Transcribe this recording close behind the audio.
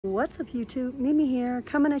What's up YouTube? Mimi here,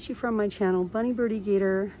 coming at you from my channel, Bunny Birdie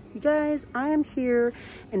Gator. You guys, I am here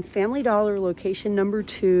in Family Dollar location number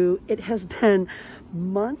 2. It has been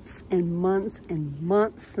months and months and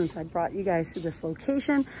months since I brought you guys to this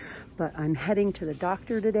location, but I'm heading to the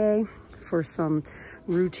doctor today for some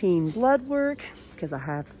routine blood work because I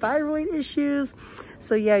have thyroid issues.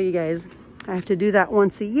 So yeah, you guys, I have to do that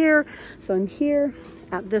once a year. So I'm here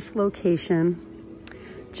at this location,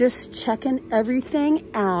 just checking everything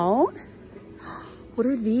out. What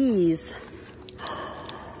are these?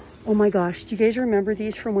 Oh my gosh, do you guys remember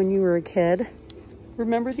these from when you were a kid?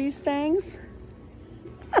 Remember these things?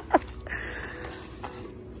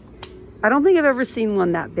 I don't think I've ever seen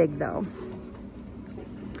one that big though.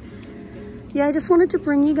 Yeah, I just wanted to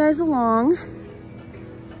bring you guys along.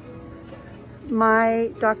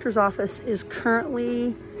 My doctor's office is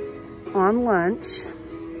currently on lunch,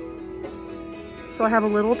 so I have a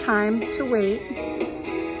little time to wait.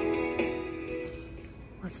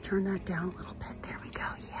 Let's turn that down a little bit. There we go.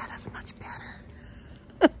 Yeah, that's much better.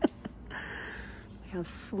 We have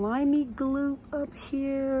slimy glue up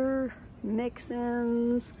here,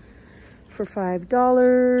 mix-ins for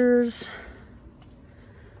 $5.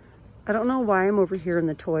 I don't know why I'm over here in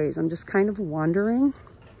the toys. I'm just kind of wandering.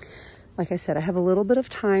 Like I said, I have a little bit of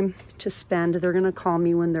time to spend. They're gonna call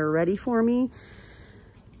me when they're ready for me.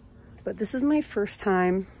 But this is my first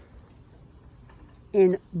time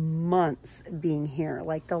in months being here.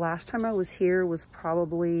 Like the last time I was here was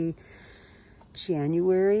probably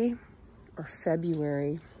January or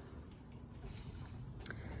February.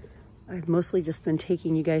 I've mostly just been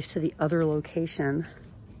taking you guys to the other location.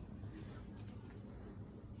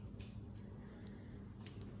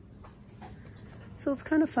 So it's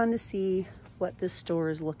kind of fun to see what this store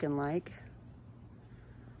is looking like.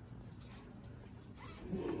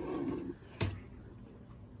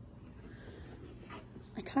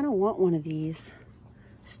 I kind of want one of these.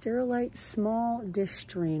 Sterilite small dish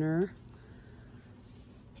strainer.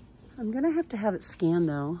 I'm gonna have to have it scanned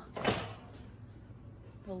though.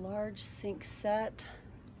 The large sink set.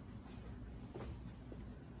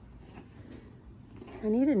 I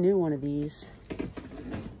need a new one of these.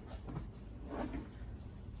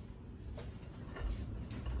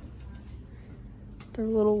 They're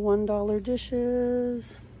little $1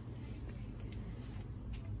 dishes.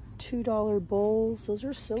 $2 bowls. Those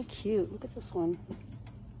are so cute. Look at this one.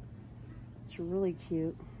 It's really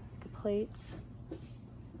cute. The plates.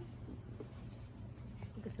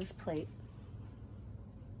 Look at this plate.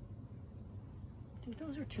 I think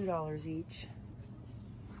those are $2 each.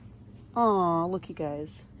 Aw, look you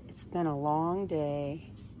guys. It's been a long day.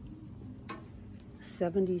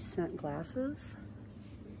 70-cent glasses.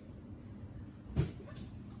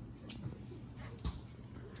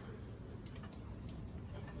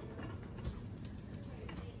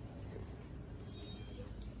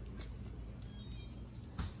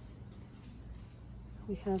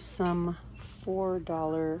 We have some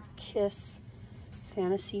 $4 Kiss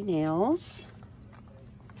Fantasy nails.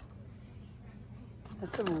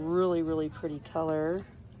 That's a really, really pretty color.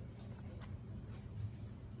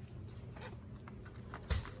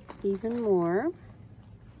 Even more.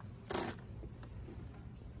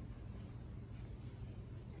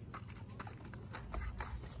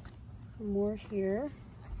 More here.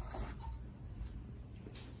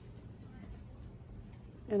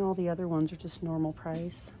 And all the other ones are just normal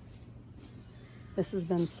price. This has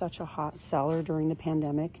been such a hot seller during the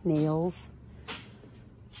pandemic. Nails,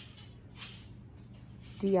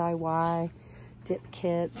 DIY, dip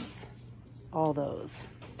kits, all those.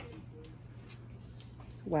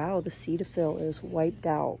 Wow, the Cetaphil is wiped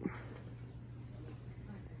out.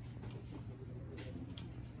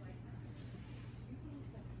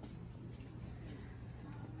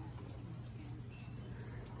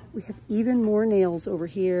 We have even more nails over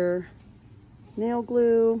here. Nail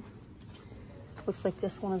glue. Looks like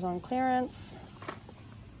this one is on clearance.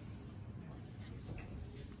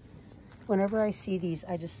 Whenever I see these,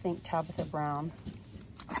 I just think Tabitha Brown.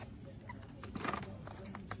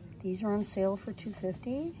 These are on sale for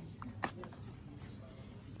 $2.50.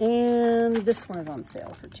 And this one is on sale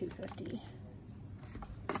for $2.50.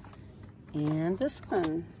 And this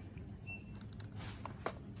one.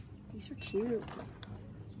 These are cute.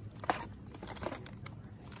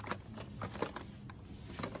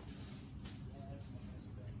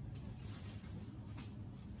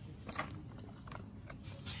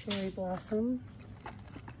 Cherry blossom.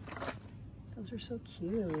 Those are so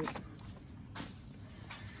cute.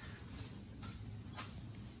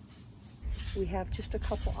 We have just a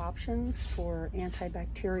couple options for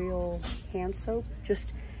antibacterial hand soap.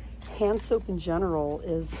 Just hand soap in general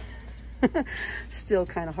is Still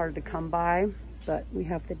kind of hard to come by, but we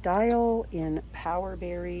have the dial in Power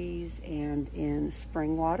Berries and in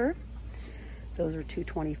Spring Water. Those are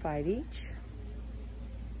 $2.25 each.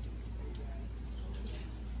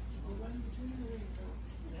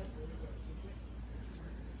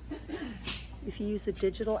 If you use the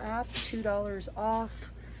digital app, $2 off.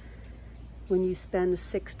 When you spend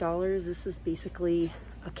 $6, this is basically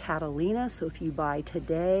a Catalina. So if you buy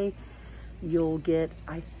today, you'll get,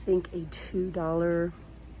 I think, a $2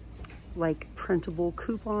 like printable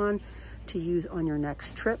coupon to use on your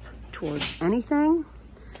next trip towards anything.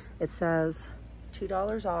 It says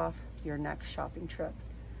 $2 off your next shopping trip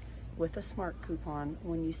with a smart coupon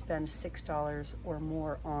when you spend $6 or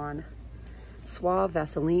more on Suave,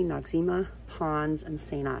 Vaseline, Noxzema, Pond's, and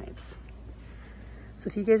St. Ives. So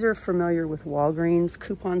if you guys are familiar with Walgreens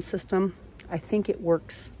coupon system, I think it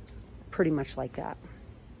works pretty much like that.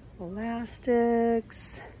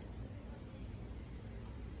 Elastics.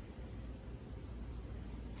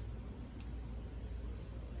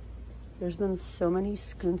 There's been so many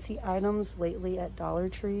Scoonsy items lately at Dollar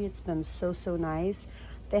Tree. It's been so nice.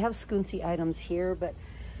 They have Scoonsy items here, but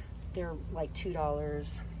they're like $2,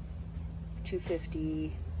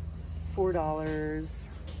 $2.50, $4.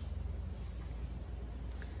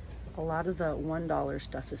 A lot of the $1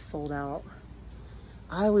 stuff is sold out.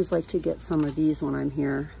 I always like to get some of these when I'm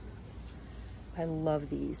here. I love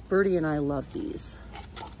these. Birdy and I love these.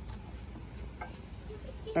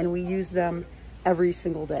 And we use them every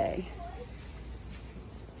single day.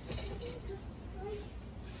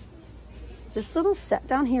 This little set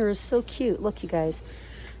down here is so cute. Look, you guys,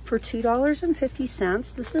 for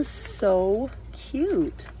 $2.50, this is so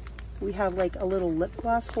cute. We have like a little lip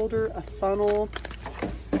gloss holder, a funnel,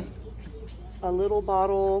 a little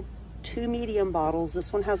bottle, 2 medium bottles.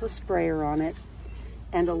 This one has a sprayer on it,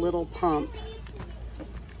 and a little pump.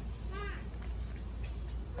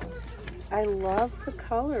 I love the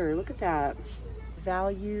color. Look at that.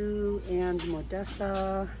 Value and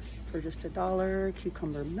Modessa for just $1.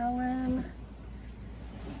 Cucumber melon.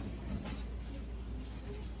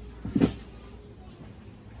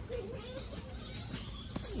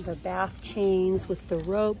 The bath chains with the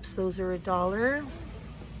ropes, those are $1.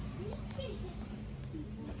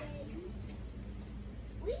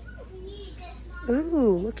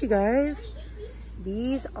 Ooh, look, you guys.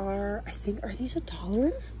 These are, I think, are these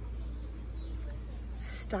 $1?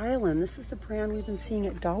 Stylin'. This is the brand we've been seeing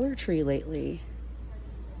at Dollar Tree lately.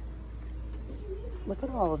 Look at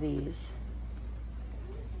all of these.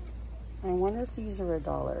 I wonder if these are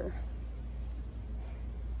 $1.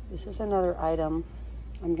 This is another item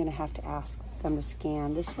I'm gonna have to ask them to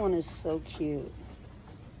scan. This one is so cute.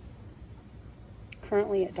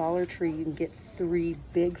 Currently at Dollar Tree, you can get 3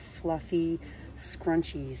 big fluffy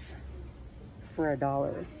scrunchies for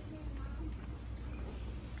 $1.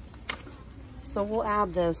 So we'll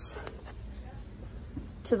add this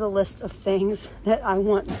to the list of things that I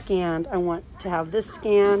want scanned. I want to have this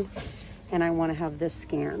scanned, and I want to have this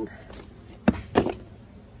scanned.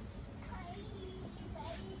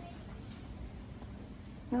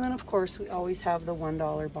 And then, of course, we always have the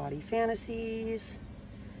 $1 Body Fantasies.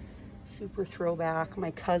 Super throwback.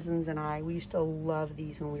 My cousins and I, we used to love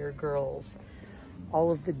these when we were girls. All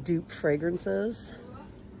of the dupe fragrances.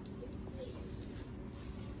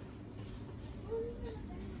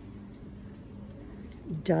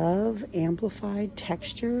 Dove Amplified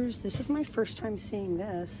Textures. This is my first time seeing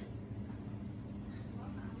this.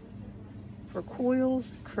 For coils,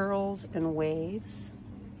 curls, and waves.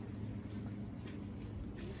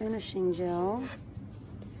 Finishing gel,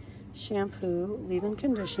 shampoo, leave-in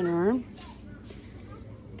conditioner.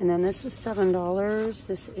 And then this is $7.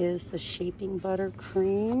 This is the Shaping Butter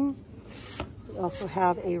Cream. We also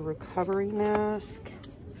have a recovery mask.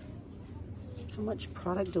 How much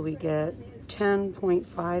product do we get?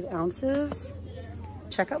 10.5 ounces.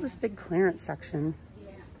 Check out this big clearance section.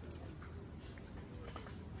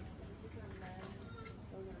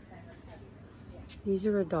 These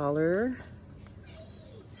are $1.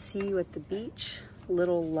 See you at the beach.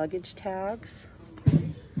 Little luggage tags.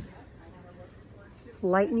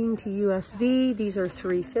 Lightning to USB. These are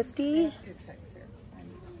 $3.50.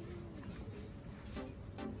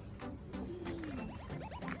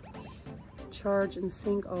 Charge and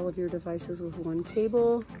sync all of your devices with one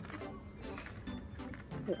cable.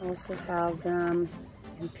 They also have them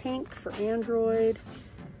in pink for Android.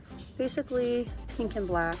 Basically pink and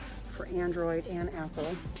black for Android and Apple.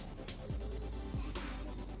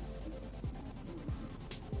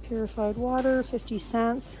 Purified water, 50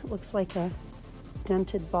 cents. Looks like a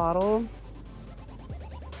dented bottle.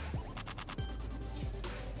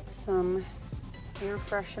 Some air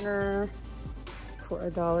freshener for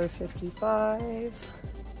 $1.55.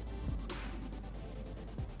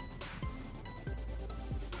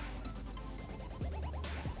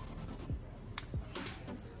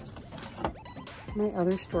 My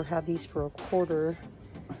other store had these for $1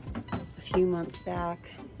 a few months back.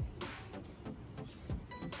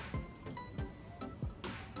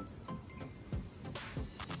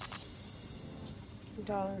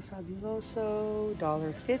 $1 Fabuloso,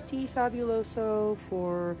 $1.50 Fabuloso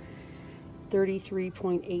for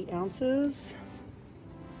 33.8 ounces.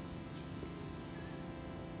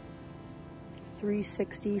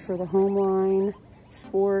 $3.60 for the home line.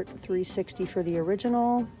 Sport, $3.60 for the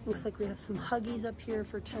original. Looks like we have some Huggies up here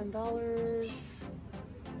for $10.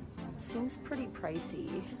 Seems pretty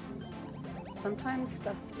pricey. Sometimes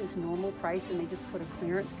stuff is normal price and they just put a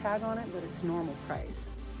clearance tag on it, but it's normal price.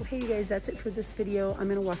 Well, hey you guys, that's it for this video. I'm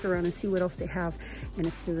gonna walk around and see what else they have. And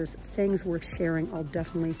if there's things worth sharing, I'll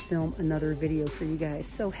definitely film another video for you guys.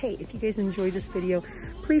 So hey, if you guys enjoyed this video,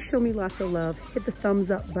 please show me lots of love. Hit the thumbs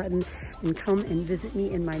up button and come and visit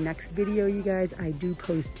me in my next video, you guys. I do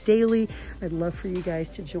post daily. I'd love for you guys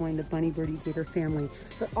to join the Bunny Birdie Gator family.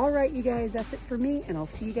 But all right, you guys, that's it for me, and I'll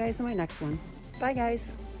see you guys in my next one. Bye,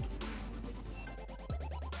 guys.